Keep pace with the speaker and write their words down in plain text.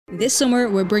This summer,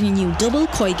 we're bringing you double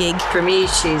Koi gig. For me,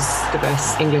 she's the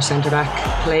best English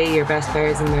centre-back. Play your best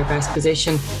players in their best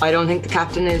position. I don't think the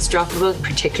captain is droppable,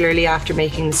 particularly after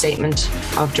making the statement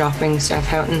of dropping Steph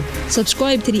Houghton.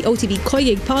 Subscribe to the OTB Koi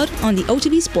gig pod on the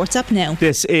OTB Sports app now.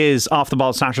 This is Off the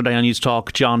Ball Saturday on News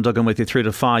Talk. John Duggan with you through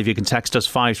to 5. You can text us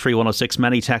 53106.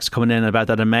 Many texts coming in about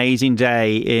that amazing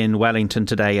day in Wellington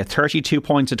today. A 32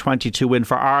 points, a 22 win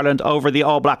for Ireland over the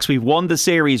All Blacks. We've won the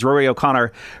series. Rory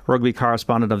O'Connor, rugby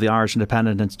correspondent of the Irish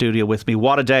Independent, in studio with me.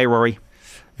 What a day, Rory.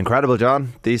 Incredible,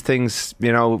 John. These things,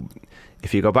 you know,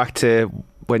 if you go back to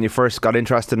when you first got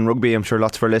interested in rugby, I'm sure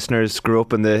lots of our listeners grew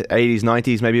up in the 80s,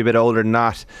 90s, maybe a bit older than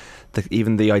that.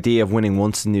 Even the idea of winning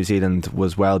once in New Zealand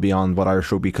was well beyond what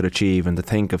Irish rugby could achieve. And to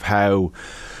think of how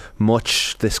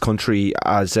much this country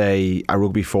as a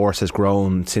rugby force has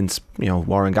grown since, you know,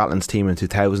 Warren Gatland's team in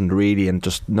 2000 really, and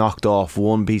just knocked off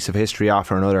one piece of history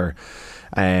after another,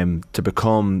 to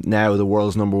become now the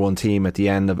world's number one team at the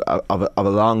end of a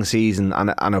long season and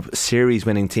a series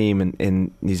winning team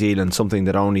in New Zealand, something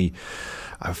that only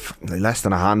less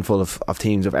than a handful of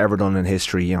teams have ever done in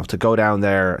history. You know, to go down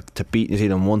there to beat New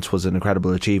Zealand once was an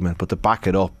incredible achievement, but to back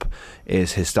it up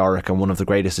is historic and one of the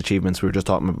greatest achievements. We were just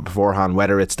talking about beforehand.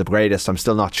 Whether it's the greatest, I'm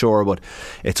still not sure, but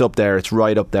it's up there. It's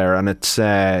right up there, and it's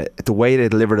the way they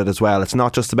delivered it as well. It's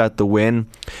not just about the win,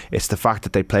 it's the fact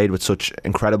that they played with such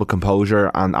incredible composure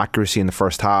and accuracy in the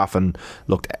first half and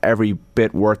looked every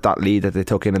bit worth that lead that they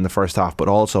took in the first half. But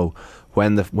also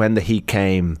when the heat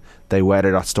came, they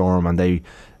weathered that storm and they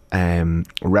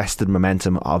wrested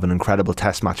momentum of an incredible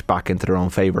test match back into their own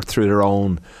favour through their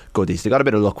own goodies. They got a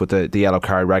bit of luck with the yellow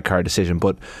card, red card decision,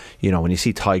 but you know, when you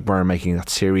see Tadhg Beirne making that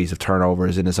series of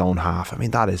turnovers in his own half, I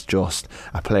mean, that is just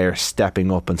a player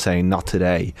stepping up and saying not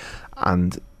today.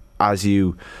 And as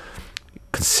you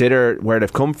consider where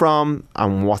they've come from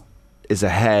and what is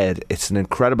ahead, it's an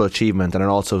incredible achievement, and it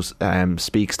also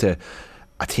speaks to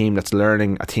a team that's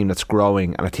learning, a team that's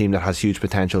growing, and a team that has huge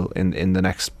potential in the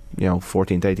next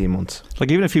 14 to 18 months.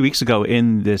 Like even a few weeks ago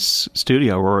in this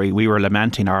studio, Rory, we were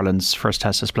lamenting Ireland's first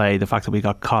test display, the fact that we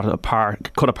got cut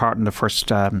apart in the first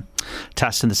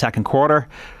test in the second quarter.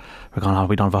 We're going,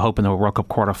 we don't have a hope in the World Cup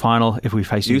quarter final if we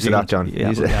face New Zealand.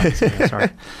 Use that, John. Sorry,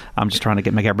 I'm just trying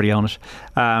to make everybody own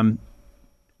it.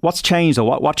 What's changed,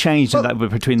 or what changed in that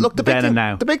between then and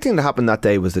now? The big thing that happened that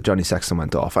day was that Johnny Sexton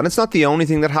went off, and it's not the only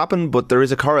thing that happened, but there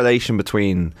is a correlation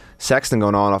between Sexton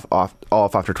going off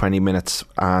after 20 minutes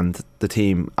and the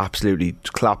team absolutely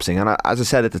collapsing. And as I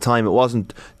said at the time, it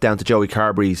wasn't down to Joey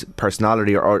Carberry's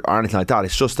personality or anything like that.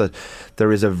 It's just that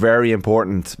there is a very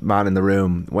important man in the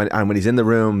room, when he's in the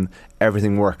room,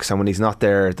 everything works, and when he's not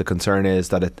there, the concern is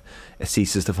that it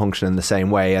ceases to function in the same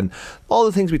way. And all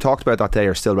the things we talked about that day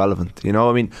are still relevant. You know,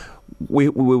 I mean,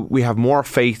 we have more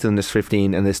faith in this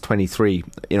 15 and this 23.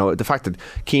 You know, the fact that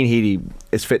Cian Healy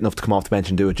is fit enough to come off the bench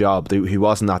and do a job, he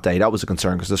wasn't that day. That was a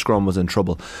concern because the scrum was in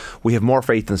trouble. We have more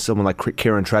faith in someone like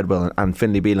Kieran Treadwell and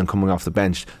Finlay Bealon coming off the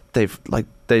bench.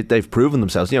 They've proven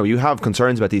themselves. You know, you have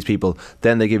concerns about these people,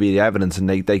 then they give you the evidence, and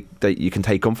they you can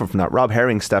take comfort from that. Rob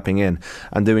Herring stepping in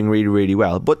and doing really, really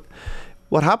well. But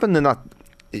what happened in that,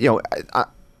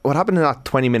 what happened in that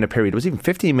 20-minute period, it was even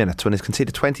 15 minutes when he's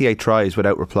conceded 28 tries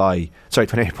without reply. Sorry,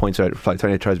 28 points without reply.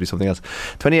 28 tries would be something else.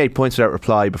 28 points without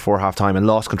reply before half-time and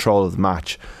lost control of the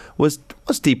match was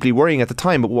deeply worrying at the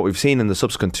time. But what we've seen in the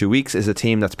subsequent 2 weeks is a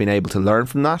team that's been able to learn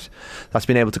from that's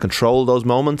been able to control those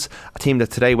moments. A team that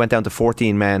today went down to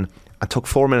 14 men and took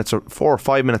 4 or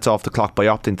 5 minutes off the clock by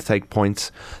opting to take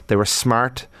points. They were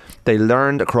smart. They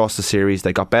learned across the series.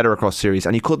 They got better across the series,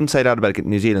 and you couldn't say that about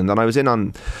New Zealand. And I was in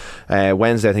on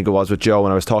Wednesday, I think it was, with Joe,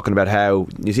 and I was talking about how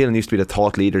New Zealand used to be the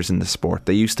thought leaders in the sport.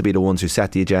 They used to be the ones who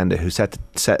set the agenda, who set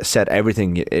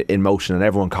everything in motion, and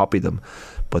everyone copied them.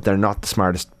 But they're not the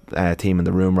smartest team in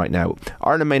the room right now.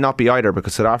 Ireland may not be either,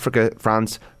 because South Africa,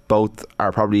 France, both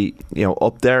are probably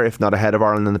up there, if not ahead of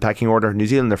Ireland in the pecking order. New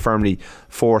Zealand are firmly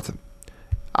fourth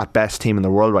at best team in the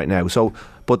world right now. So,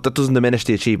 but that doesn't diminish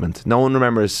the achievement. No one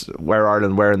remembers where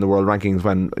Ireland were in the world rankings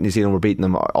when New Zealand were beating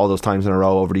them all those times in a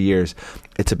row over the years.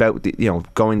 It's about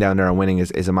going down there and winning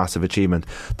is a massive achievement.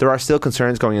 There are still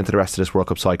concerns going into the rest of this World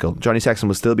Cup cycle. Johnny Sexton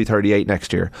will still be 38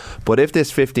 next year, but if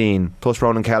this 15 plus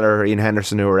Ronan Keller, Ian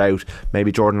Henderson, who are out,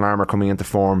 maybe Jordan Larmour coming into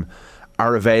form,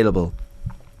 are available,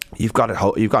 you've got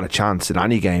a chance in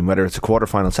any game, whether it's a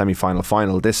quarter-final, semi-final,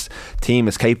 final. This team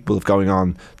is capable of going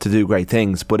on to do great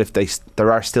things, but if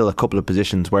there are still a couple of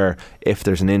positions where if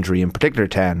there's an injury, in particular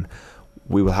 10,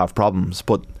 we will have problems.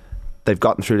 But they've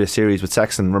gotten through this series with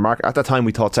Sexton. At that time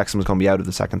we thought Sexton was going to be out of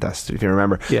the second test, if you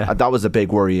remember. Yeah. That was a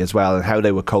big worry as well, and how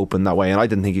they would cope in that way, and I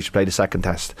didn't think he should play the second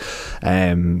test.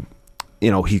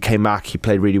 he came back, he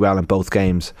played really well in both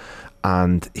games,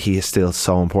 and he is still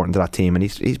so important to that team, and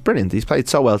he's brilliant. He's played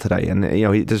so well today, and he's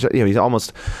going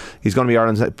to be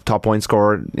Ireland's top point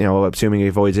scorer, assuming he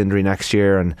avoids injury next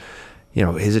year, and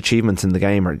his achievements in the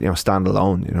game are stand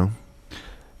alone.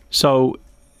 So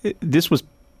this was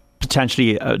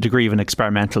potentially a degree of an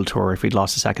experimental tour. If we'd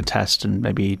lost the second test, and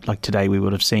maybe like today we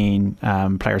would have seen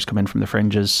players come in from the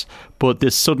fringes, but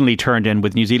this suddenly turned in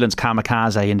with New Zealand's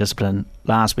kamikaze indiscipline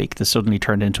last week. This suddenly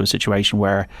turned into a situation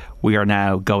where we are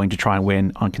now going to try and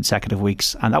win on consecutive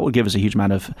weeks, and that will give us a huge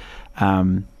amount of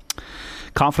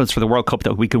confidence for the World Cup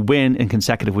that we could win in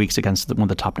consecutive weeks against one of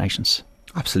the top nations.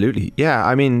 Absolutely. Yeah,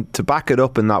 I mean, to back it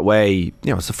up in that way,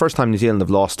 it's the first time New Zealand have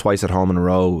lost twice at home in a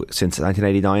row since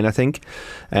 1989, I think.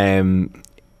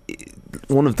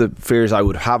 One of the fears I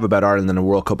would have about Ireland in a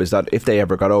World Cup is that if they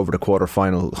ever got over the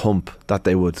quarter-final hump, that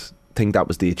they would think that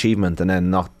was the achievement and then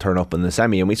not turn up in the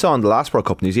semi. And we saw in the last World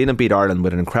Cup, New Zealand beat Ireland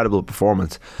with an incredible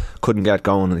performance, couldn't get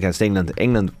going against England.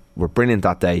 England were brilliant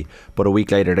that day, but a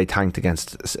week later they tanked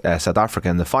against South Africa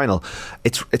in the final.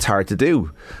 It's hard to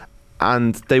do.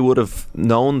 And they would have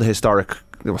known they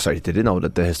did know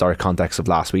that the historic context of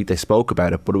last week. They spoke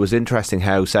about it, but it was interesting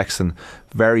how Sexton,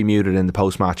 very muted in the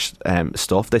post-match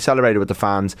stuff. They celebrated with the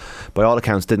fans. By all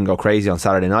accounts, didn't go crazy on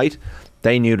Saturday night.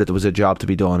 They knew that there was a job to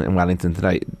be done in Wellington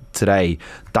today.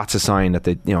 That's a sign that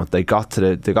they got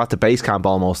to base camp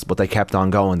almost, but they kept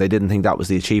on going. They didn't think that was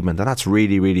the achievement, and that's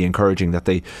really, really encouraging. That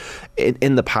they,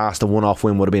 in the past, a one-off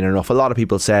win would have been enough. A lot of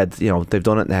people said, they've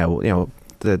done it now.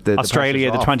 Australia,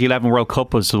 the 2011 World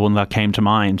Cup was the one that came to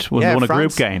mind. Won a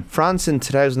group game. France in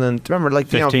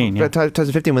 2015,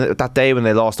 2015, when that day when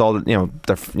they lost all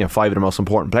their five of their most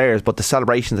important players, but the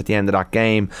celebrations at the end of that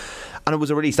game. And it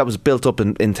was a release that was built up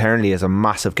internally as a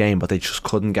massive game, but they just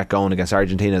couldn't get going against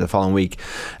Argentina the following week.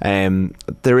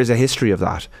 There is a history of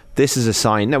that. This is a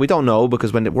sign. Now, we don't know,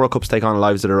 because when the World Cups take on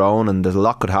lives of their own, and there's a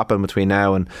lot could happen between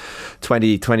now and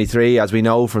 2023, as we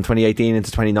know, from 2018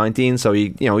 into 2019. So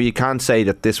you can't say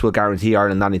that this will guarantee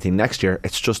Ireland anything next year.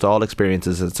 It's just all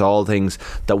experiences. It's all things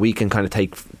that we can kind of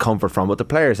take comfort from. But the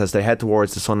players, as they head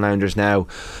towards the Sun Loungers now,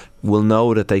 will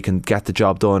know that they can get the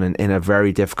job done in a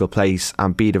very difficult place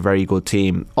and beat a very good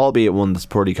team, albeit one that's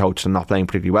poorly coached and not playing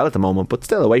particularly well at the moment, but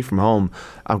still away from home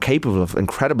and capable of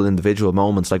incredible individual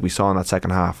moments like we saw in that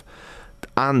second half.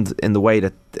 And in the way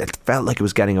that it felt like it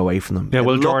was getting away from them. Yeah,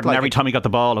 Will Jordan, every time he got the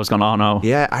ball, I was going, oh no.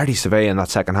 Yeah, Artie Survey in that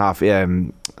second half. Yeah,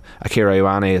 Akira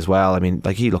Ioane as well. I mean,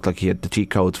 like, he looked like he had the cheat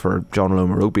codes for John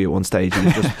Luma Rugby at one stage. He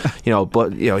was just,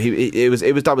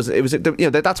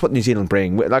 that's what New Zealand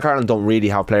bring. Like, Ireland don't really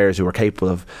have players who are capable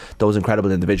of those incredible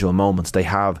individual moments. They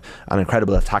have an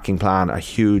incredible attacking plan, a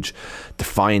huge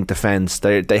defiant defence.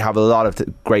 They have a lot of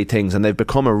great things, and they've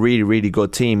become a really, really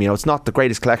good team. It's not the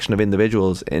greatest collection of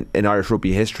individuals in Irish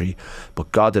rugby history, but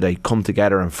God, did they come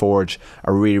together and forge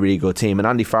a really, really good team. And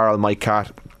Andy Farrell, Mike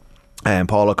Catt,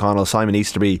 Paul O'Connell, Simon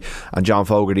Easterby and John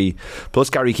Fogarty, plus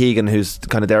Gary Keegan, who's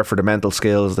kind of there for the mental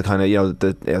skills, the kind of,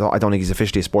 I don't think he's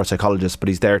officially a sports psychologist, but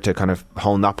he's there to kind of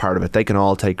hone that part of it. They can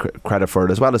all take credit for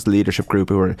it, as well as the leadership group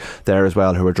who are there as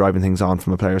well, who are driving things on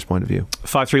from a player's point of view.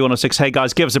 53106, hey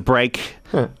guys, give us a break.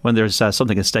 When there's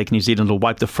something at stake, New Zealand will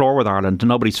wipe the floor with Ireland.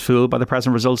 Nobody's fooled by the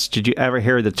present results. Did you ever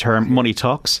hear the term money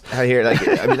talks? I hear,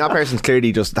 that person's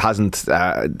clearly just hasn't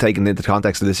taken into the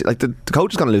context of this. Like, the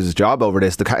coach is going to lose his job over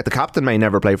this. The captain may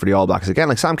never play for the All Blacks again.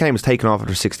 Like, Sam Cane was taken off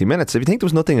after 60 minutes. If you think there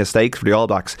was nothing at stake for the All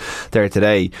Blacks there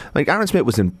today, like, Aaron Smith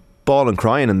was in bawling,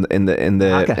 crying in the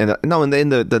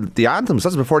anthems.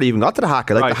 That's before they even got to the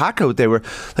haka. Like, right. The haka, they were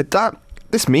like that.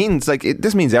 This means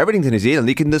everything to New Zealand.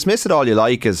 You can dismiss it all you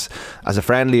like as a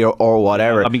friendly or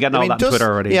whatever. I've been getting all that on Twitter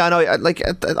already. Yeah, I know. Like,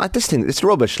 this thing, it's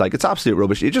rubbish. Like, it's absolute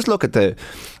rubbish. You just look at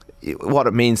what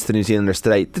it means to New Zealanders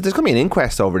today. There's going to be an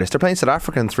inquest over this. They're playing South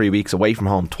Africa in 3 weeks away from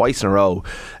home twice in a row.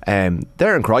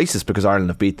 They're in crisis because Ireland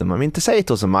have beat them. I mean, to say it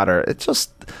doesn't matter, it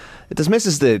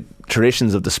dismisses the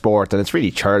traditions of the sport, and it's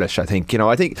really churlish, I think.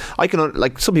 I think I can,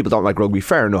 like, some people don't like rugby,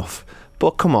 fair enough,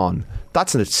 but come on,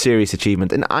 that's a serious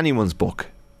achievement in anyone's book.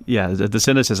 Yeah, the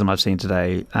cynicism I've seen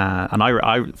today, and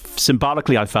I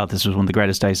symbolically, I felt this was one of the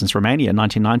greatest days since Romania in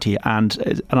 1990,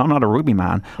 and I'm not a rugby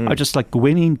man. I just like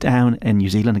winning down in New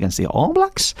Zealand against the All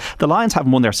Blacks. The Lions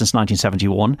haven't won there since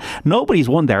 1971. Nobody's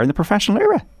won there in the professional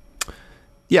era.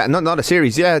 Yeah, not a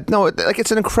series. Yeah, no, like,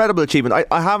 it's an incredible achievement.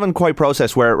 I haven't quite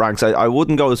processed where it ranks. I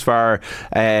wouldn't go as far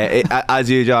as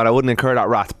you, John. I wouldn't incur that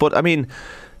wrath. But I mean,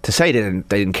 to say they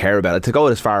didn't care about it, to go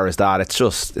as far as that,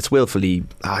 it's willfully,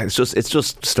 it's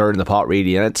just stirring the pot,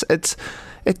 really. And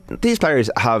these players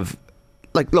have,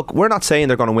 like, look, we're not saying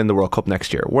they're going to win the World Cup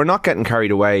next year. We're not getting carried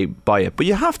away by it, but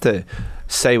you have to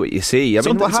say what you see. I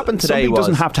mean, what happened today was...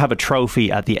 doesn't have to have a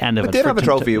trophy at the end of it. It did have a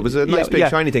trophy. It was a nice big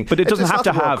shiny thing. But it doesn't have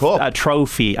to have a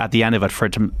trophy at the end of it for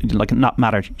it to not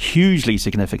matter hugely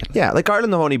significant. Yeah, like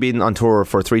Ireland have only been on tour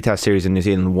for 3 Test series in New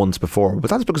Zealand once before, but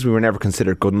that's because we were never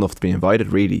considered good enough to be invited,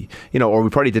 really. Or we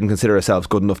probably didn't consider ourselves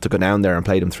good enough to go down there and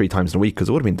play them 3 times in a week, because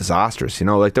it would have been disastrous.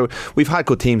 We've had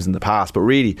good teams in the past, but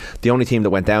really the only team that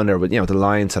went down there with the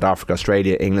Lions, South Africa,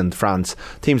 Australia, England, France,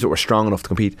 teams that were strong enough to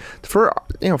compete. For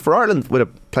Ireland, with a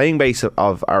playing base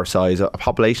of our size, a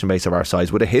population base of our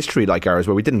size, with a history like ours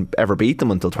where we didn't ever beat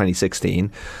them until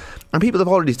 2016, and people have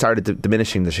already started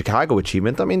diminishing the Chicago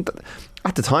achievement. I mean,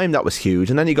 at the time that was huge,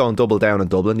 and then you go and double down in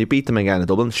Dublin, you beat them again in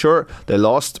Dublin. Sure, they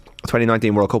lost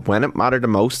 2019 World Cup when it mattered the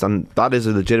most, and that is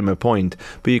a legitimate point,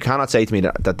 but you cannot say to me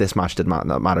that this match did not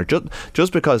matter.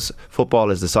 Just because football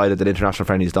has decided that international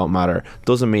friendlies don't matter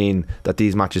doesn't mean that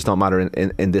these matches don't matter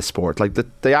in this sport. Like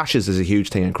the Ashes is a huge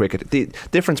thing in cricket. The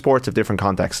different sports have different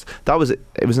contexts. It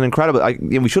was an incredible...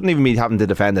 we shouldn't even be having to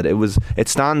defend it. It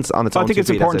stands on its own. I think it's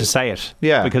important to say it,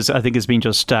 because I think it's been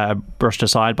just brushed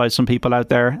aside by some people out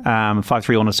there.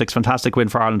 5-3-1-6, fantastic win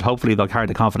for Ireland. Hopefully they'll carry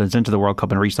the confidence into the World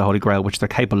Cup and reach the Holy Grail, which they're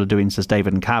capable of doing, says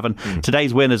David and Cavan.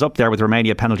 Today's win is up there with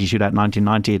Romania penalty shootout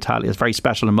 1990 Italia. It's a very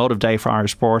special and emotive day for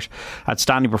Irish sport.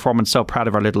 Outstanding performance, so proud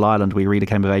of our little island. We really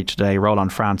came of age today. Roll on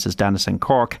France, is Dennis in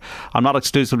Cork. I'm not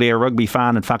exclusively a rugby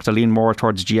fan. In fact, I lean more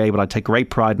towards GA, but I take great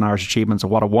pride in Irish achievements,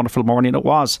 and what a wonderful morning it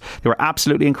was. They were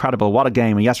absolutely incredible. What a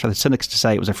game. And yes, for the cynics to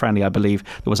say it was a friendly, I believe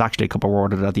there was actually a cup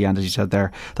awarded at the end, as you said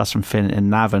there. That's from Finn in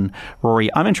Navan. Rory,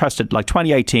 I'm interested,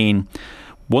 2018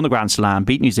 won the Grand Slam,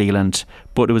 beat New Zealand,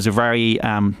 but it was a very,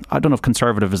 I don't know if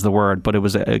conservative is the word, but it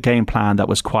was a game plan that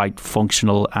was quite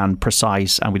functional and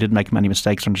precise, and we didn't make many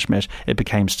mistakes under Schmidt. It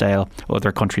became stale.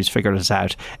 Other countries figured us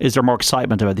out. Is there more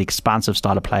excitement about the expansive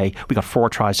style of play? We got 4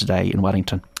 tries today in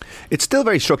Wellington. It's still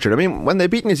very structured. I mean, when they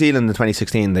beat New Zealand in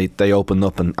 2016, they opened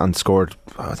up and scored,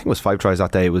 I think it was 5 tries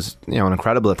that day. It was an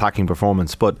incredible attacking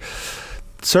performance, but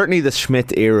certainly the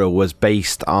Schmidt era was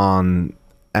based on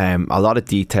a lot of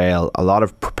detail, a lot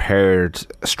of prepared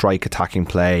strike attacking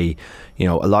play, a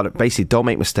lot of basically don't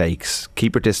make mistakes,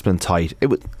 keep your discipline tight. It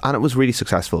was really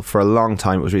successful for a long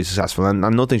time. It was really successful, and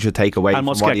nothing should take away from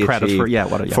what he achieved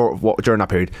during that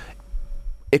period.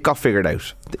 It got figured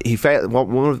out. He failed.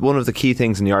 One of the key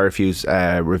things in the IRFU's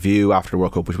review after the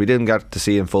World Cup, which we didn't get to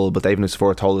see in full, but David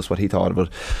Nucifora told us what he thought of it,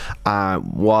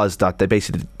 was that they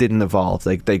basically didn't evolve.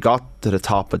 They got to the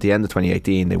top at the end of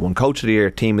 2018. They won Coach of the Year,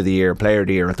 Team of the Year, Player of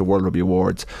the Year at the World Rugby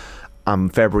Awards.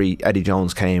 February, Eddie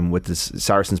Jones came with the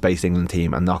Saracens-based England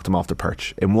team and knocked them off the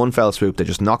perch. In one fell swoop, they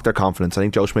just knocked their confidence. I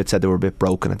think Joe Schmidt said they were a bit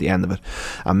broken at the end of it.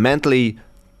 And mentally,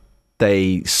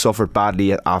 they suffered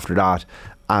badly after that.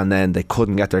 And then they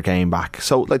couldn't get their game back.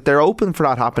 So they're open for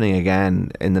that happening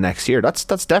again in the next year. That's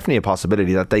definitely a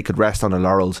possibility, that they could rest on their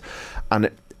laurels and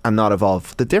not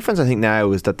evolve. The difference, I think,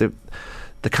 now is that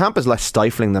the camp is less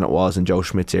stifling than it was in Joe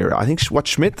Schmidt's era. I think what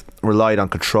Schmidt relied on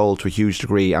control to a huge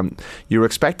degree, and you're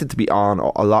expected to be on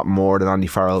a lot more than Andy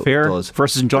Farrell does.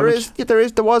 Versus enjoyment.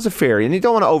 There was a fear, and you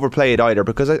don't want to overplay it either,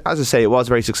 because as I say, it was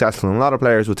very successful, and a lot of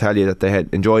players will tell you that they had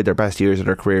enjoyed their best years of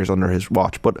their careers under his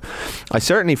watch. But I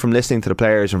certainly, from listening to the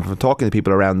players and from talking to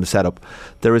people around the setup,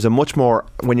 there is a much more,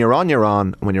 when you're on, you're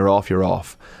on, when you're off, you're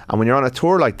off. And when you're on a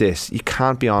tour like this, you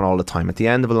can't be on all the time. At the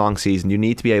end of a long season, you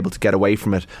need to be able to get away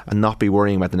from it and not be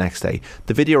worrying about the next day.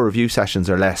 The video review sessions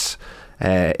are less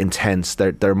intense.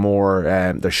 They're more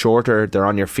they're shorter. They're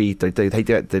on your feet. They take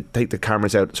the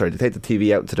cameras out. Sorry, they take the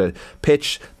TV out to the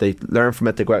pitch. They learn from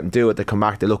it. They go out and do it. They come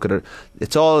back. They look at it.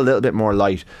 It's all a little bit more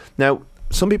light now.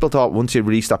 Some people thought once you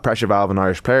release that pressure valve on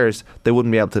Irish players, they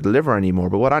wouldn't be able to deliver anymore.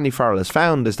 But what Andy Farrell has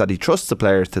found is that he trusts the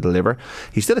players to deliver.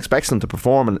 He still expects them to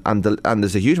perform, and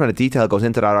there's a huge amount of detail goes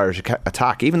into that Irish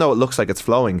attack, even though it looks like it's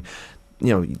flowing.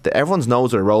 Everyone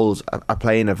knows their roles at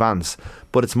play in advance,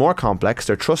 but it's more complex.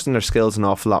 They're trusting their skills an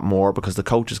awful lot more because the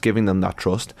coach is giving them that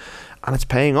trust, and it's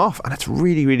paying off, and it's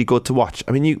really, really good to watch.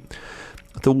 I mean,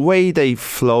 the way they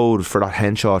flowed for that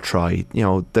Henshaw try,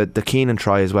 the Keenan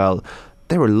try as well.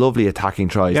 They were lovely attacking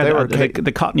tries. Yeah,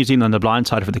 they caught New Zealand on the blind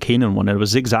side for the Keenan one. It was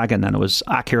zigzagging and it was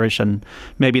accurate, and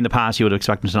maybe in the past you would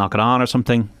expect them to knock it on or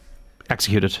something.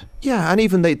 Executed. Yeah, and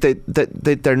even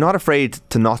they're not afraid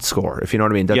to not score, if you know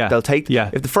what I mean. They'll take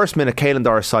if the first minute Caelan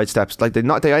Doris sidesteps,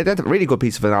 they identify a really good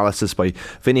piece of analysis by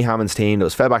Vinnie Hammond's team that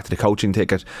was fed back to the coaching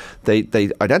ticket. They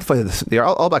identify that the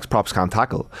All Blacks props can't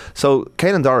tackle. So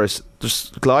Caelan Doris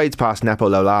just glides past Nepo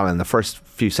Laulala in the first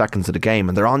few seconds of the game,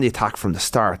 and they're on the attack from the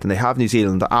start, and they have New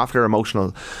Zealand after their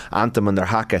emotional anthem and their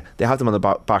haka, they have them on the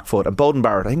back foot. And Bowden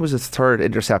Barrett, I think it was his 3rd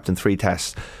intercept in 3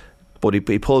 tests, but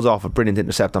he pulls off a brilliant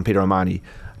intercept on Peter O'Mahony.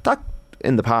 That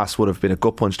in the past would have been a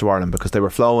gut punch to Ireland because they were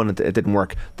flowing and it didn't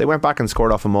work. They went back and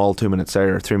scored off a maul 2 minutes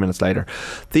later or 3 minutes later.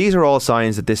 These are all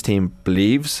signs that this team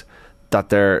believes that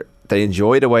they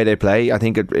enjoy the way they play. I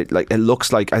think it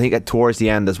looks like, I think towards the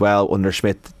end as well under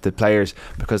Schmidt, the players,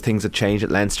 because things had changed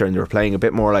at Leinster and they were playing a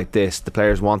bit more like this, the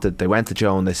players they went to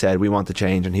Joe and they said we want to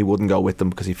change, and he wouldn't go with them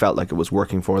because he felt like it was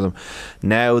working for them.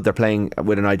 Now they're playing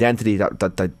with an identity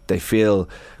that they feel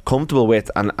comfortable with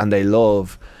and they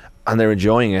love, and they're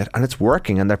enjoying it, and it's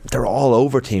working, and they're all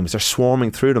over teams. They're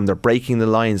swarming through them, they're breaking the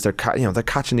lines, they're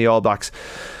catching the All Blacks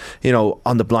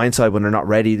on the blind side when they're not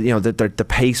ready. The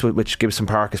pace with which Gibson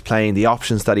Park is playing, the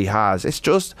options that he has,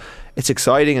 it's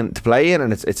exciting and to play in,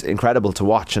 and it's incredible to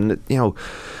watch. And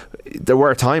there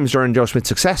were times during Joe Schmidt's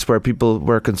success where people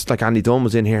were like Andy Dunn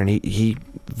was in here, and he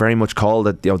very much called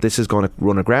that this is going to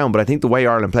run aground. But I think the way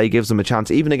Ireland play gives them a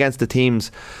chance, even against the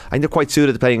teams. I think they're quite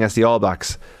suited to playing against the All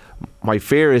Blacks. My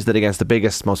fear is that against the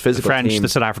biggest, most physical the French, team, the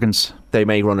South Africans, they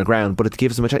may run aground, but it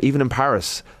gives them a chance. Even in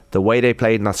Paris, the way they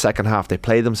played in that second half, they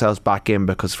played themselves back in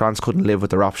because France couldn't live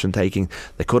with their option taking.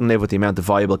 They couldn't live with the amount of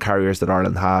viable carriers that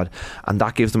Ireland had, and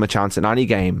that gives them a chance in any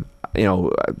game.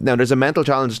 Now there's a mental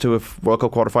challenge to a World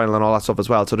Cup quarter-final and all that stuff as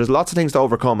well, so there's lots of things to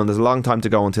overcome, and there's a long time to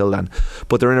go until then,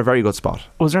 but they're in a very good spot.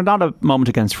 Was there not a moment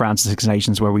against France in Six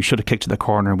Nations where we should have kicked to the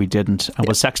corner and we didn't, and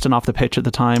was Sexton off the pitch at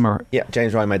the time? Or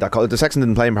James Ryan made that call. The Sexton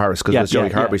didn't play in Paris because it was Joey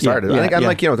Carberry started.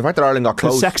 The fact that Ireland got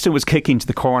close, Sexton was kicking to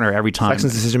the corner every time.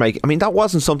 Sexton's decision making, that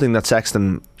wasn't something that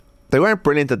Sexton, they weren't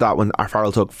brilliant at that when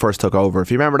Farrell first took over. If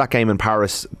you remember that game in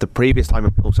Paris, the previous time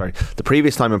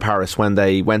in Paris when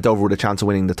they went over with a chance of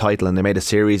winning the title and they made a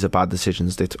series of bad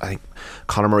decisions. I think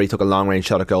Conor Murray took a long range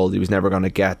shot at goal he was never going to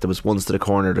get. There was ones to the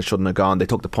corner that shouldn't have gone. They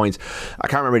took the points. I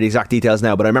can't remember the exact details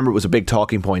now, but I remember it was a big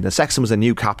talking point. And Sexton was a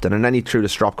new captain, and then he threw the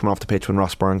strop coming off the pitch when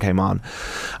Ross Byrne came on.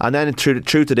 And then true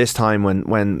to this time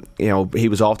when he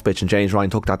was off the pitch and James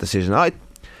Ryan took that decision, I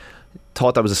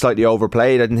thought that was a slightly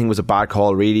overplayed. I didn't think it was a bad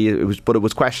call really, but it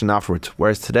was questioned afterwards.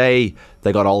 Whereas today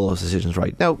they got all those decisions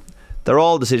right. Now they're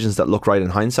all decisions that look right in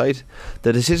hindsight.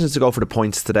 The decisions to go for the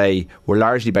points today were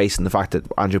largely based on the fact that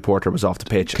Andrew Porter was off the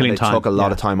pitch and they took a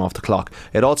lot of time off the clock.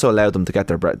 It also allowed them to get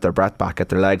their breath back, get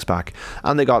their legs back,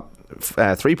 and they got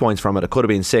 3 points from it. It could have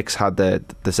been 6 had the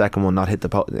second one not hit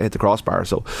the crossbar.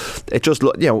 So it just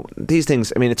these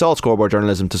things, it's all scoreboard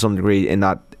journalism to some degree in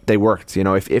that they worked.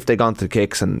 If they'd gone to the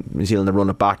kicks and New Zealand had run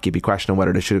it back, you'd be questioning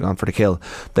whether they should have gone for the kill.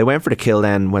 They went for the kill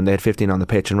then when they had 15 on the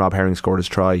pitch and Rob Herring scored his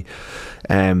try.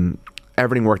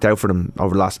 Everything worked out for them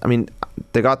over the last.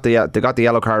 They got the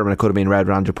yellow card when it could have been red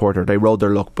with Andrew Porter. They rode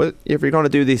their luck, but if you're going to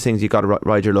do these things, you've got to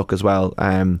ride your luck as well.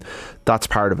 That's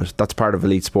part of it. That's part of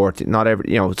elite sport. Not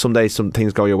every, some days some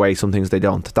things go your way, some things they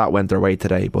don't. That went their way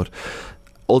today, but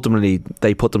ultimately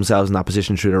they put themselves in that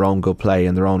position through their own good play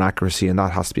and their own accuracy, and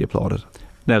that has to be applauded.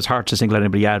 Now, it's hard to single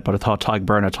anybody out, but I thought Tadhg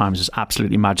Beirne at times was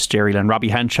absolutely magisterial, and Robbie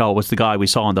Henshaw was the guy we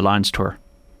saw on the Lions tour.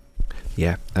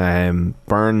 Yeah,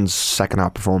 Beirne's second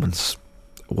half performance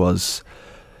was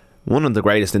one of the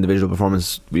greatest individual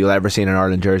performances you'll ever see in an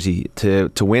Ireland jersey. To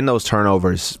win those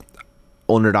turnovers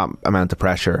under that amount of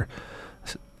pressure,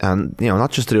 and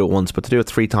not just to do it once but to do it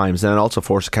 3 times, and then also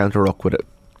force a counter ruck with it,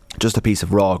 just a piece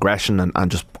of raw aggression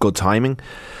and just good timing.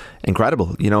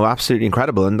 Incredible, absolutely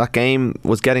incredible. And that game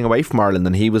was getting away from Ireland,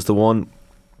 and he was the one,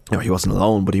 he wasn't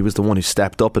alone, but he was the one who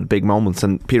stepped up at big moments.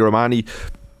 And Peter O'Mahony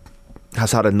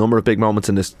has had a number of big moments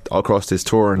in this across this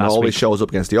tour, and always shows up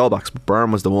against the All Blacks. But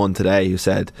Beirne was the one today who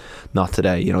said, "Not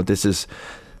today."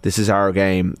 This is our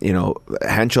game.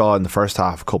 Henshaw in the first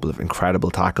half, a couple of incredible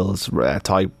tackles.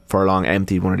 Tadhg Furlong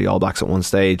emptied one of the All Blacks at one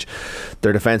stage.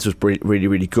 Their defence was really,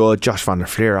 really good. Josh van der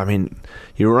Flier,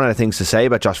 you run out of things to say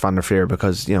about Josh van der Flier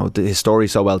because his story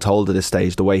is so well told at this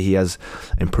stage. The way he has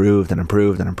improved and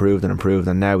improved and improved and improved,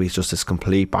 and now he's just this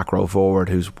complete back row forward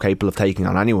who's capable of taking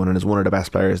on anyone and is one of the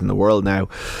best players in the world now.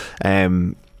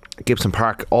 Gibson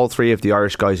Park, all 3 of the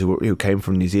Irish guys who came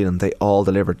from New Zealand, they all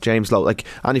delivered. James Lowe,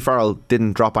 Andy Farrell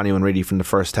didn't drop anyone really from the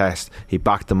first test. He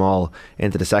backed them all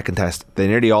into the second test. They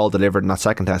nearly all delivered in that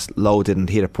second test. Lowe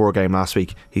didn't. He had a poor game last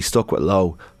week. He stuck with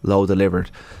Lowe. Lowe delivered.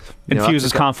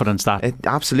 Infuses confidence, that it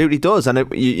absolutely does.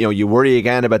 And you worry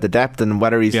again about the depth and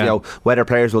whether whether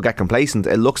players will get complacent.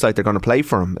 It looks like they're going to play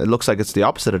for him. It looks like it's the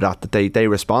opposite of that they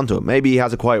respond to it. Maybe he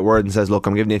has a quiet word and says, "Look,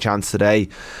 I'm giving you a chance today,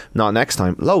 not next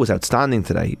time." Lowe was outstanding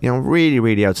today, really,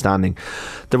 really outstanding.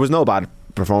 There was no bad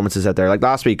performances out there. Like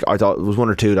last week, I thought there was 1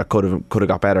 or 2 that could have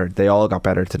got better. They all got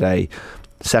better today.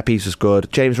 Set piece was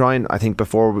good. James Ryan, I think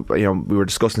before we were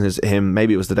discussing him,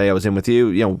 maybe it was the day I was in with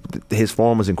you, his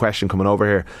form was in question coming over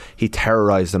here. He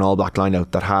terrorised an All Black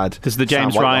line-out that had... This is the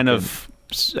James Ryan of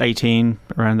 18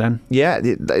 around then? Yeah,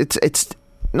 it's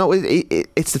No,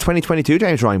 it's the 2022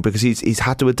 James Ryan, because he's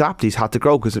had to adapt, he's had to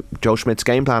grow, because Joe Schmidt's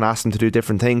game plan asked him to do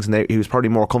different things, and he was probably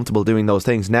more comfortable doing those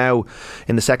things. Now,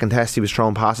 in the second test, he was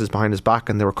throwing passes behind his back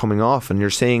and they were coming off, and you're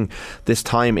seeing this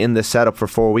time in this setup for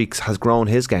 4 weeks has grown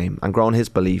his game and grown his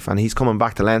belief, and he's coming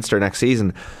back to Leinster next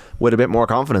season with a bit more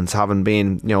confidence, having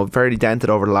been, fairly dented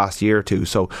over the last year or two.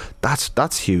 So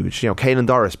that's huge. Caelan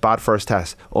Doris, bad first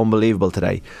test, unbelievable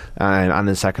today, and in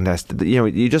the second test,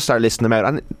 you just start listing them out,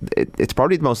 and it's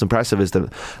probably the most impressive is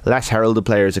the less heralded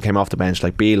players that came off the bench,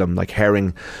 like Bealham, like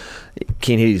Herring.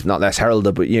 Cian Healy's not less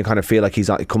heralded, but you kind of feel like he's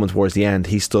coming towards the end.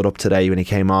 He stood up today when he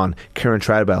came on. Kieran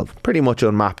Treadwell, pretty much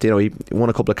unmapped. He won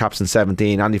a couple of caps in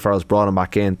 17. Andy Farrell's brought him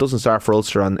back in. Doesn't start for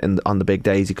Ulster on the big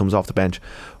days. He comes off the bench.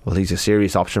 Well, he's a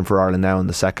serious option for Ireland now in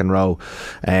the second row.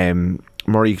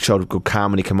 Murray showed good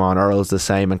calm when he came on. Earl's the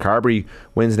same, and Carberry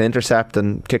wins an intercept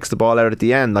and kicks the ball out at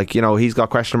the end. He's got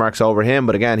question marks over him,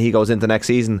 but again, he goes into next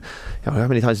season. How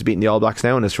many times has he beaten the All Blacks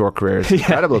now in his short career? It's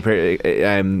incredible.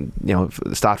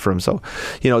 Stat for him. So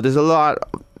there's a lot.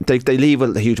 They leave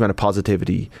with a huge amount of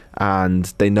positivity, and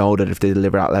they know that if they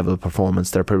deliver that level of performance,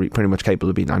 they're pretty much capable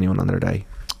of beating anyone on their day.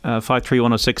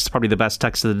 53106 is probably the best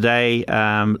text of the day.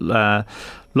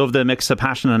 Love the mix of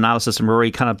passion and analysis, and Rory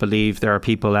cannot believe there are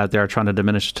people out there trying to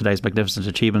diminish today's magnificent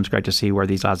achievement. Great to see where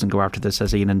these lads can go after this,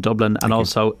 says Ian in Dublin. And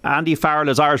also Andy Farrell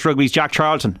is Irish Rugby's Jack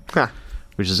Charlton,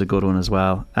 which is a good one as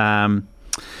well.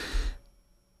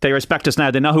 They respect us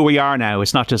now. They know who we are now.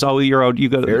 It's not just you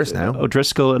got Fear us now.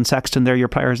 O'Driscoll and Sexton, they're your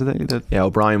players, are they? Yeah,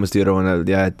 O'Brien was the other one.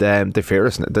 They fear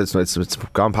us. It's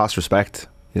gone past respect.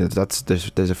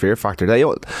 There's a fear factor.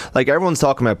 Like everyone's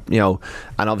talking about,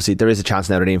 and obviously there is a chance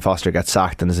now that Ian Foster gets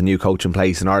sacked and there's a new coach in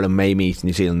place, and Ireland may meet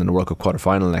New Zealand in the World Cup quarter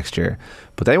final next year,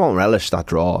 but they won't relish that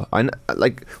draw. And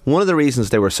one of the reasons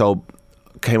they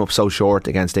came up so short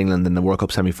against England in the World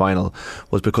Cup semi-final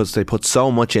was because they put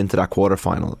so much into that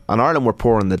quarter-final, and Ireland were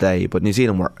poor in the day, but New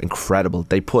Zealand were incredible.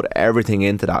 They put everything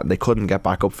into that and they couldn't get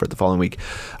back up for it the following week.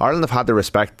 Ireland have had the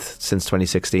respect since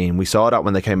 2016. We saw that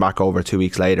when they came back over 2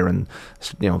 weeks later and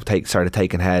started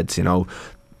taking heads.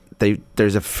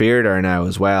 There's a fear there now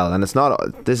as well, and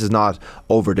this is not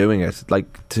overdoing it.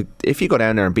 If you go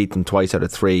down there and beat them twice out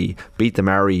of three, beat the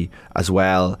Maori as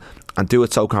well, and do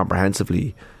it so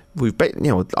comprehensively,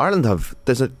 Ireland have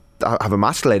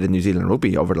emasculated New Zealand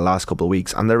rugby over the last couple of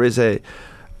weeks, and there is they're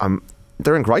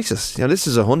in crisis. This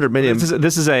is 100 million.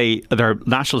 This is their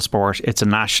national sport. It's a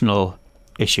national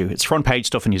issue. It's front page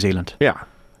stuff in New Zealand. Yeah.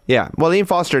 Well, Ian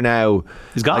Foster now,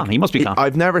 he's gone. He must be gone.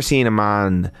 I've never seen a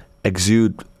man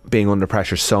exude being under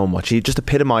pressure so much. He just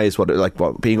epitomised what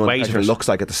being under pressure looks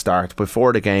like at the start.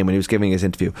 Before the game, when he was giving his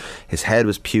interview, his head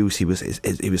was puce. He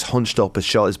was hunched up.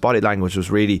 His body language was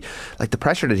really the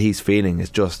pressure that he's feeling is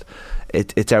just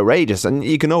it's outrageous. And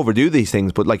you can overdo these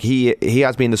things, but he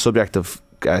has been the subject of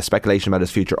speculation about his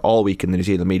future all week in the New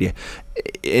Zealand media,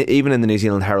 even in the New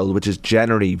Zealand Herald, which is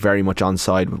generally very much on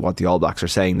side with what the All Blacks are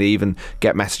saying. They even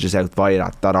get messages out via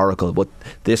that oracle, but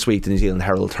this week the New Zealand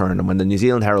Herald turned, and when the New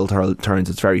Zealand Herald turns,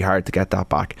 it's very hard to get that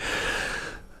back,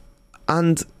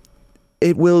 and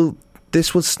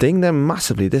this will sting them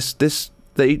massively. They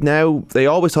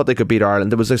always thought they could beat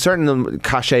Ireland. There was a certain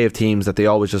cachet of teams that they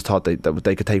always just thought that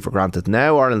they could take for granted.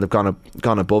 Now Ireland have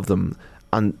gone above them,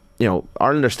 and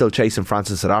Ireland are still chasing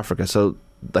France and South Africa, so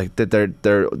they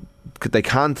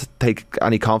can't take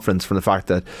any confidence from the fact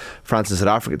that France and South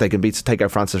Africa, they can take out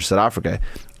France or South Africa.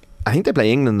 I think they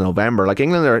play England in November.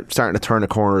 England are starting to turn a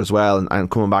corner as well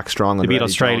and coming back strong. They beat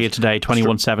Australia today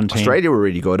 21-17. Australia were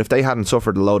really good. If they hadn't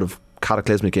suffered a load of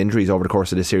cataclysmic injuries over the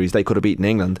course of this series, they could have beaten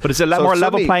England. But it's a more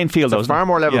level playing field, though. It's a far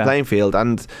more level playing field,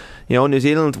 and New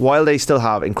Zealand, while they still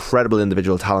have incredible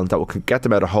individual talent that will get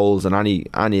them out of holes on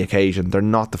any occasion, they're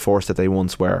not the force that they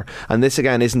once were. And this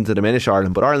again isn't to diminish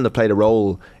Ireland, but Ireland have played a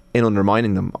role in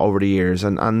undermining them over the years,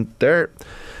 and they're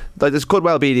this could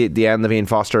well be the end of Ian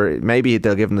Foster. Maybe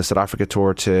they'll give him the South Africa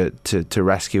tour to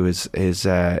rescue his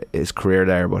career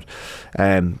there, but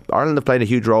Ireland have played a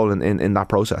huge role in that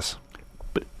process.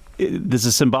 There's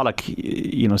a symbolic,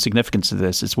 significance to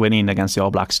this. It's winning against the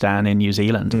All Blacks down in New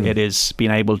Zealand. It is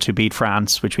being able to beat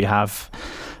France, which we have.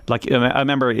 I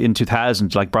remember in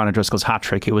 2000, Brian O'Driscoll's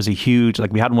hat-trick, it was a huge,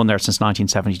 we hadn't won there since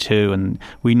 1972, and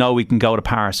we know we can go to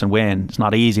Paris and win. It's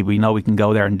not easy. We know we can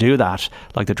go there and do that.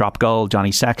 The drop goal,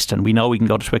 Johnny Sexton. We know we can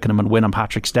go to Twickenham and win on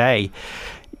Patrick's Day.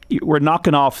 We're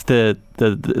knocking off the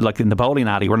in the bowling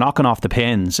alley, we're knocking off the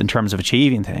pins in terms of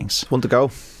achieving things. One to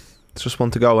go. It's just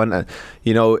one to go, and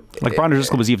you know, like Brian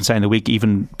Driscoll was even saying the week,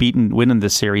 even winning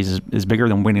this series is bigger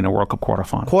than winning a World Cup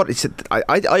quarterfinal.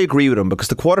 I agree with him, because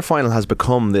the quarterfinal has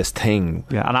become this thing.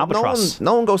 Yeah, an albatross.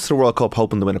 No one goes to the World Cup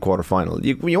hoping to win a quarterfinal.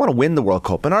 You want to win the World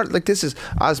Cup, and this is,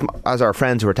 as our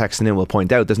friends who are texting in will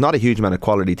point out, there's not a huge amount of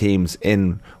quality teams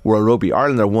in World Rugby.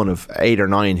 Ireland are one of 8 or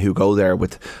 9 who go there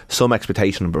with some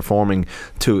expectation of performing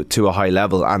to a high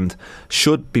level, and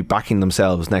should be backing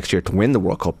themselves next year to win the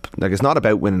World Cup. Like, it's not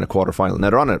about winning a quarterfinal. Now,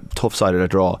 they're on a tough side of the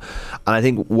draw, and I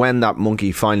think when that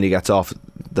monkey finally gets off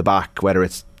the back, whether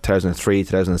it's 2003,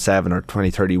 2007 or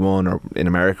 2031 or in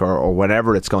America or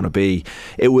whenever it's going to be,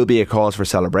 it will be a cause for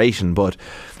celebration. But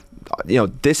you know,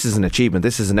 this is an achievement.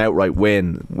 This is an outright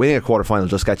win. Winning a quarterfinal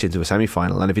just gets you into a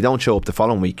semi-final, and if you don't show up the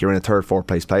following week, you're in a 3rd, 4th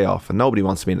place playoff, and nobody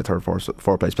wants to be in a 3rd,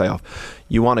 4th place playoff.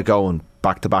 You want to go and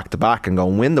back to back and go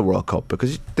and win the World Cup,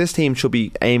 because this team should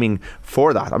be aiming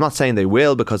for that. I'm not saying they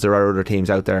will, because there are other teams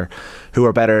out there who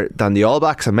are better than the All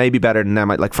Blacks and maybe better than them.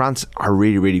 Like France are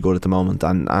really, really good at the moment,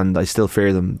 and I still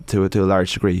fear them to a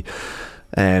large degree.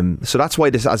 So that's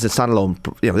why this, as a standalone,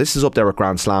 you know, this is up there with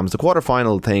Grand Slams. The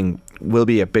quarterfinal thing will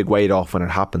be a big weight off when it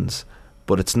happens,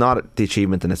 but it's not the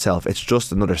achievement in itself. It's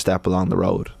just another step along the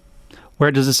road. Where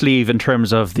does this leave in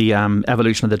terms of the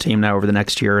evolution of the team now over the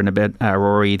next year and a bit,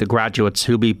 Rory? The graduates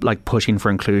who'll be like pushing for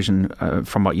inclusion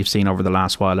from what you've seen over the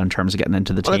last while in terms of getting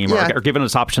into the team, or giving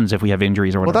us options if we have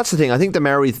injuries or whatever. Well, that's the thing. I think the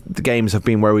Maori games have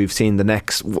been where we've seen the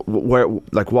next,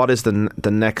 what is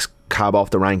the next cab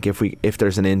off the rank if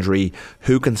there's an injury,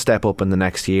 who can step up in the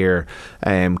next year.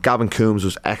 Gavin Coombs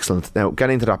was excellent. Now,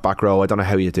 getting to that back row, I don't know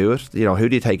how you do it. You know, who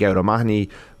do you take out? O'Mahony,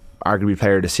 arguably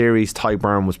player of the series. Ty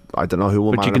Byrne was, I don't know who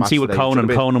won. But you can see with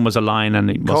Conan was a line, and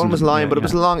it was a line, but it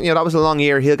was a long. You know, that was a long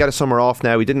year. He'll get a summer off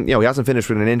now. He didn't. You know, he hasn't finished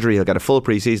with an injury. He'll get a full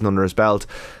pre-season under his belt,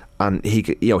 and he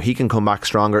can come back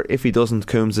stronger. If he doesn't,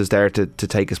 Coombs is there to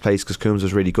take his place, because Coombs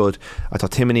was really good. I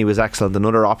thought Timoney was excellent,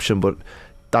 another option, but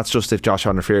that's just if Josh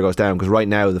Van-der-Veer goes down, because right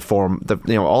now the form,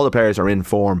 all the players are in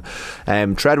form.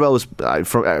 Treadwell was,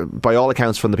 by all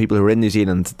accounts from the people who were in New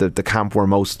Zealand, the camp were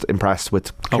most impressed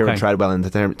with Kieran Treadwell in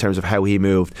terms of how he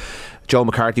moved. Joe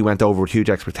McCarthy went over with huge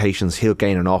expectations. He'll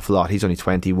gain an awful lot. He's only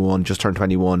 21, just turned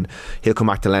 21. He'll come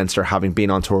back to Leinster, having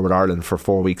been on tour with Ireland for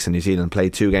 4 weeks in New Zealand,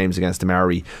 played 2 games against the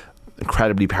Maori.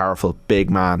 Incredibly powerful, big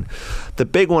man. The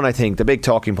big one, I think, the big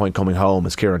talking point coming home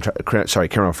is Kieran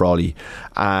Frawley,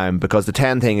 because the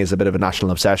 10 thing is a bit of a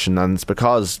national obsession, and it's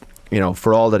because, you know,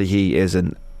 for all that he is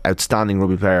an outstanding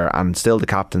rugby player and still the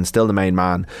captain, still the main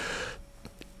man,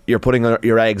 you're putting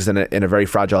your eggs in a very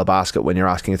fragile basket when you're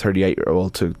asking a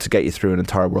 38-year-old to get you through an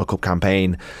entire World Cup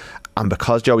campaign. And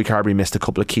because Joey Carbery missed a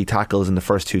couple of key tackles in the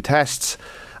first 2 tests,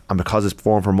 and because his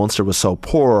form for Munster was so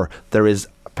poor, there is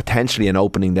potentially an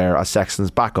opening there as Sexton's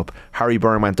backup. Harry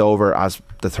Byrne went over as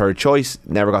the 3rd choice,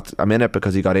 never got a minute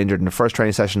because he got injured in the first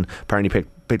training session. Apparently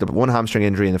picked up 1 hamstring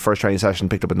injury in the first training session,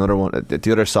 picked up another one at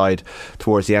the other side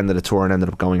towards the end of the tour, and ended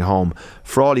up going home.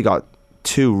 Frawley got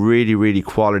 2 really, really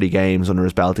quality games under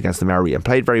his belt against the Maori and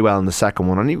played very well in the second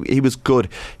one, and he was good.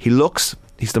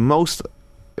 He's the most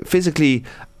physically,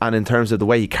 and in terms of the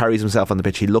way he carries himself on the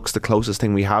pitch, he looks the closest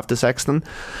thing we have to Sexton.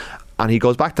 And he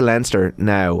goes back to Leinster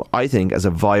now, I think, as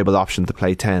a viable option to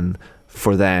play 10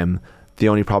 for them. The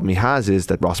only problem he has is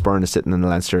that Ross Byrne is sitting in the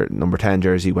Leinster number 10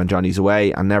 jersey when Johnny's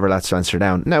away and never lets Leinster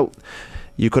down. Now,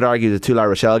 you could argue the 2 La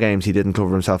Rochelle games he didn't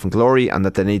cover himself in glory, and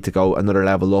that they need to go another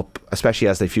level up, especially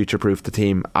as they future-proof the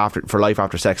team for life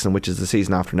after Sexton, which is the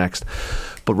season after next.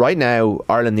 But right now,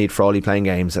 Ireland need Frawley playing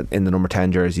games in the number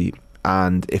 10 jersey,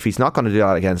 and if he's not going to do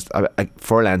that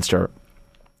for Leinster,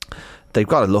 they've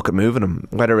got to look at moving him,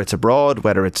 whether it's abroad,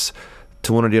 whether it's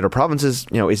to one of the other provinces.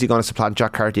 You know, is he going to supplant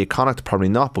Jack Carty at Connacht? Probably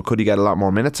not, but could he get a lot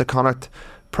more minutes at Connacht?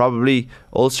 Probably.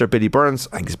 Ulster, Billy Burns,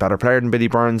 I think he's a better player than Billy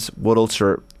Burns. Would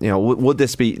Ulster, you know, would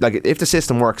this be, like, if the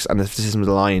system works and if the system is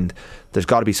aligned, there's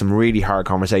got to be some really hard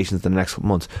conversations in the next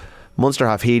months. Munster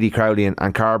have Healy, Crowley and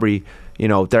Carbery. You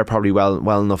know, they're probably well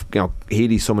enough. You know,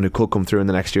 Healy's someone who could come through in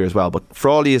the next year as well, but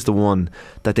Frawley is the one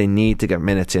that they need to get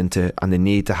minutes into, and they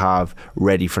need to have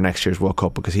ready for next year's World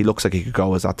Cup, because he looks like he could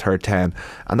go as that 3rd 10,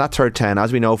 and that 3rd 10,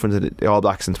 as we know from the All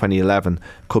Blacks in 2011,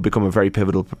 could become a very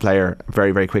pivotal player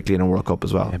very, very quickly in a World Cup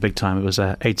as well. Yeah, big time. It was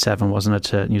 8-7, wasn't it,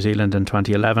 to New Zealand in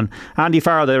 2011. Andy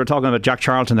Farrell, they were talking about Jack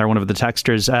Charlton there, one of the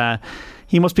texters.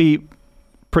 He must be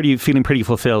feeling pretty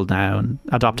fulfilled now, and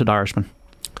adopted Irishman.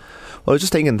 Well, I was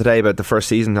just thinking today about the first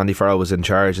season Andy Farrell was in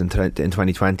charge in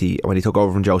 2020, when he took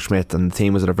over from Joe Schmidt, and the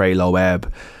team was at a very low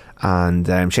ebb,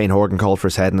 and Shane Horgan called for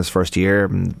his head in his first year,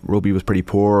 and rugby was pretty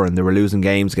poor, and they were losing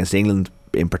games against England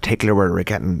in particular where they were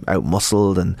getting out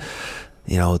muscled, and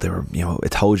they were,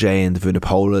 Itoje and the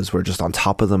Vunipolas were just on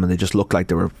top of them, and they just looked like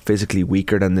they were physically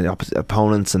weaker than the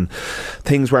opponents, and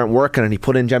things weren't working. And he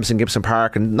put in Jemison Gibson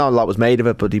Park, and not a lot was made of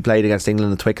it, but he played against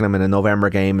England and Twickenham in a November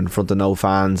game in front of no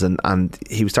fans, and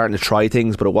he was starting to try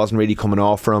things, but it wasn't really coming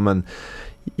off for him. And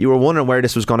you were wondering where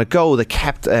this was going to go. They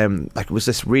kept it was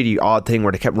this really odd thing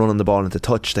where they kept running the ball into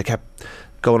touch. They kept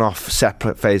going off set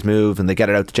phase move, and they get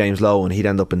it out to James Lowe, and he'd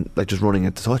end up in just running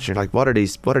into touch. And you're like, what are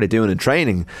they doing in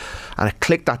training? And it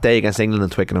clicked that day against England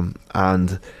and Twickenham,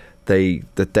 and the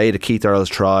day that Keith Earls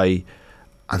try,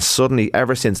 and suddenly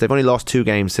ever since, they've only lost 2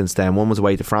 games since then. One was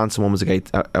away to France and one was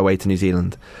away to New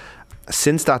Zealand.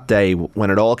 Since that day, when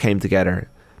it all came together,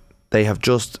 they have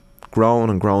just grown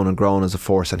and grown and grown as a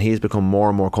force, and he's become more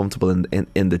and more comfortable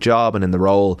in the job and in the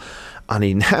role. And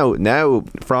he now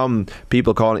from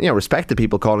people calling, respected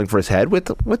people calling for his head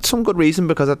with some good reason,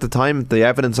 because at the time the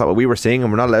evidence that we were seeing,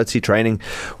 and we're not allowed to see training,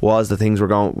 was that things were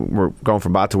going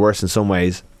from bad to worse in some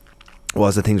ways,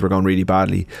 was that things were going really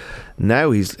badly. Now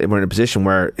we're in a position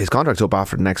where his contract's up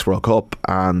after the next World Cup,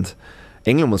 and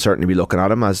England will certainly be looking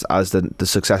at him as the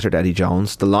successor to Eddie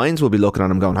Jones. The Lions will be looking at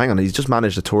him going, hang on, he's just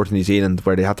managed a tour to New Zealand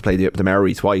where they had to play the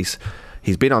Maori twice.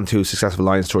 He's been on 2 successful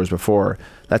Lions tours before.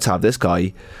 Let's have this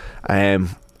guy. And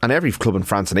every club in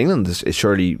France and England is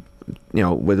surely,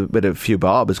 with a few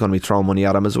bob, is going to be throwing money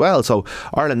at him as well. So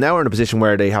Ireland now are in a position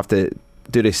where they have to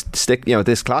do this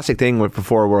this classic thing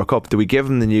before a World Cup. Do we give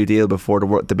him the new deal before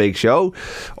the big show,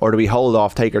 or do we hold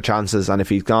off, take our chances, and if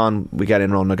he's gone, we get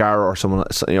in Ron Nagara or someone,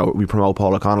 we promote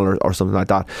Paul O'Connell or something like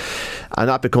that. And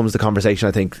that becomes the conversation,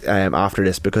 I think, after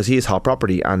this, because he is hot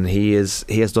property, and he has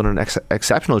done an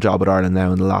exceptional job at Ireland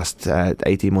now in the last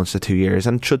 18 months to 2 years,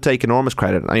 and should take enormous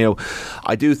credit.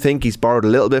 I do think he's borrowed a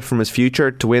little bit from his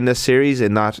future to win this series,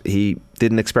 in that he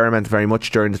didn't experiment very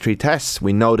much during the 3 tests.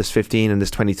 We know this 15 and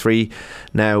this 23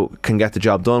 now can get the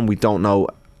job done. We don't know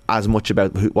as much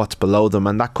about what's below them,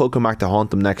 and that could come back to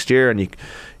haunt them next year, and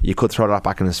you could throw that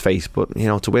back in his face. But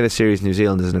to win a series in New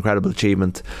Zealand is an incredible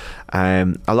achievement. A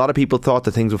lot of people thought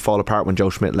that things would fall apart when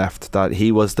Joe Schmidt left, that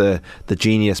he was the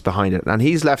genius behind it, and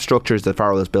he's left structures that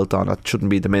Farrell has built on that shouldn't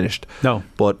be diminished. No,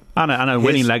 but and a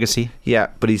winning legacy. Yeah,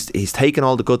 but he's taken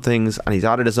all the good things and he's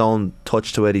added his own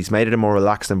touch to it. He's made it a more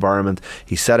relaxed environment.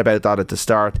 He said about that at the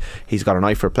start. He's got an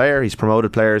eye for a player. He's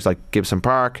promoted players like Gibson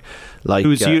Park,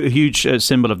 who's a huge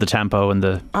symbol of the tempo and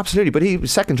the absolutely. But he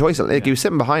was second choice. He was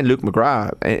sitting behind Luke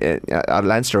McGrath at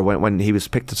Leinster when he was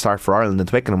picked to start for Ireland and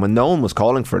Twickenham, when no one was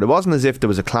calling for it. It wasn't as if there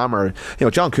was a clamour.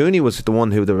 John Cooney was the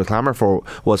one who the clamour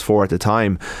was for at the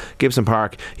time. Gibson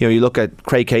Park, you look at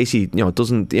Craig Casey,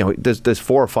 there's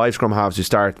 4 or 5 scrum halves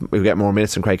who get more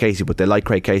minutes than Craig Casey, but they like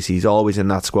Craig Casey. He's always in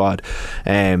that squad.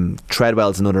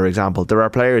 Treadwell's another example. There are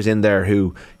players in there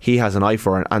who he has an eye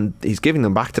for, and he's giving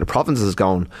them back to the provinces,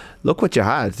 going, look what you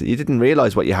had. You didn't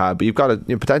realise what you had, but you've got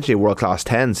potentially a world-class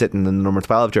 10 sitting in the number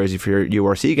 12 jersey for your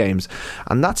URC games,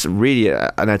 and that's really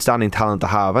an outstanding talent to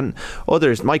have. And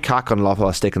others, Mike Cack got a lot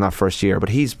of stick in that first year, but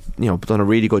he's done a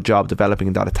really good job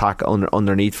developing that attack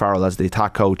underneath Farrell as the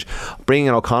attack coach. Bringing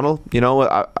in O'Connell,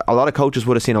 a lot of coaches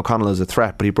would have seen O'Connell as a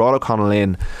threat, but he brought O'Connell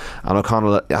in, and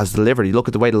O'Connell has delivered. You look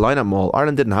at the way the line-up maul,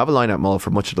 Ireland didn't have a line-up maul for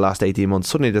much of the last 18 months.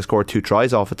 Suddenly they scored 2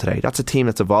 tries off it today. That's a team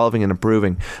that's evolving and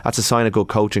improving. That's a sign of good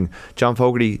coaching. John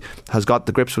Fogarty has got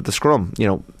the grips with the scrum.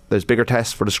 There's bigger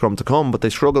tests for the scrum to come, but they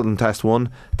struggled in test 1,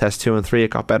 test 2 and 3. It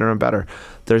got better and better.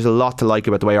 There's a lot to like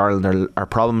about the way Ireland are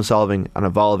problem solving and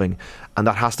evolving, and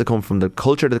that has to come from the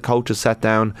culture that the coach has set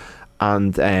down,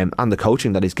 and the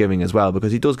coaching that he's giving as well,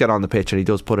 because he does get on the pitch and he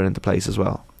does put it into place as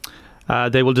well.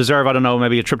 They will deserve, I don't know,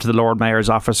 maybe a trip to the Lord Mayor's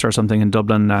office or something in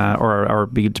Dublin, or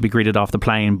to be greeted off the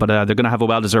plane. But they're going to have a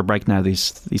well-deserved break now,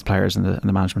 these players and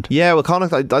the management. Yeah, well,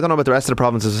 Connacht, I don't know about the rest of the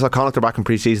provinces. I saw Connacht are back in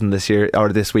pre-season this year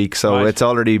or this week, so right. It's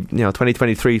already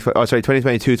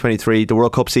 2022-23. The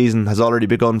World Cup season has already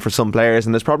begun for some players,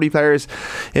 and there's probably players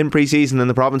in pre-season in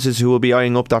the provinces who will be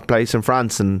eyeing up that place in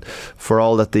France. And for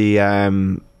all that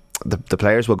the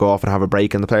players will go off and have a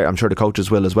break, and I'm sure the coaches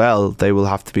will as well. They will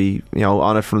have to be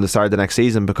on it from the start of the next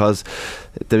season, because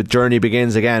the journey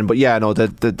begins again. But yeah, no,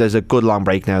 there's a good long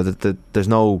break now. There's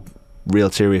no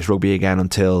real serious rugby again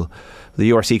until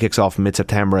the URC kicks off in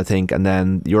mid-September, I think, and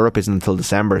then Europe isn't until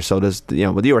December. So there's the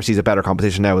URC is a better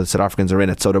competition now. The South Africans are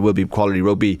in it, so there will be quality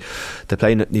rugby. They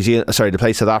play they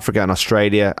play South Africa and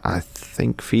Australia, I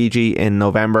think Fiji in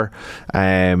November.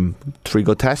 3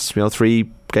 good tests, 3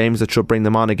 games that should bring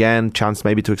them on again. Chance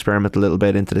maybe to experiment a little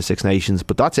bit into the Six Nations,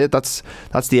 but that's it. That's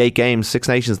the 8 games, Six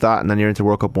Nations, that, and then you're into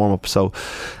World Cup warm up. So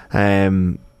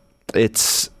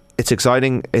it's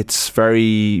exciting. It's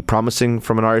very promising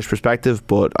from an Irish perspective,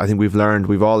 but I think we've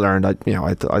all learned. I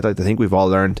think we've all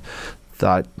learned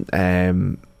that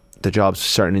the job's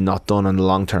certainly not done in the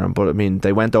long term. But I mean,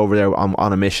 they went over there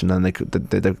on a mission, and they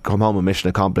come home with mission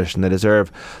accomplished, and they're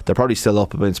probably still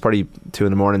up. I mean, it's probably 2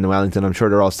 a.m. in Wellington. I'm sure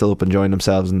they're all still up enjoying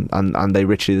themselves, and they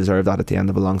richly deserve that at the end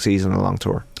of a long season and a long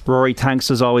tour. Rory,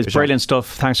 thanks as always. Brilliant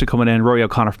stuff. Thanks for coming in. Rory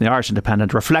O'Connor from the Irish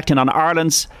Independent, reflecting on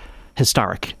Ireland's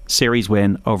historic series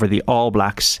win over the All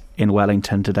Blacks in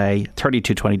Wellington today.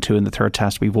 32-22 in the third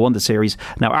test. We've won the series.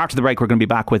 Now, after the break, we're going to be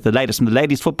back with the latest from the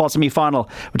ladies' football semi-final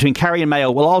between Kerry and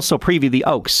Mayo. We'll also preview the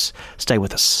Oaks. Stay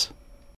with us.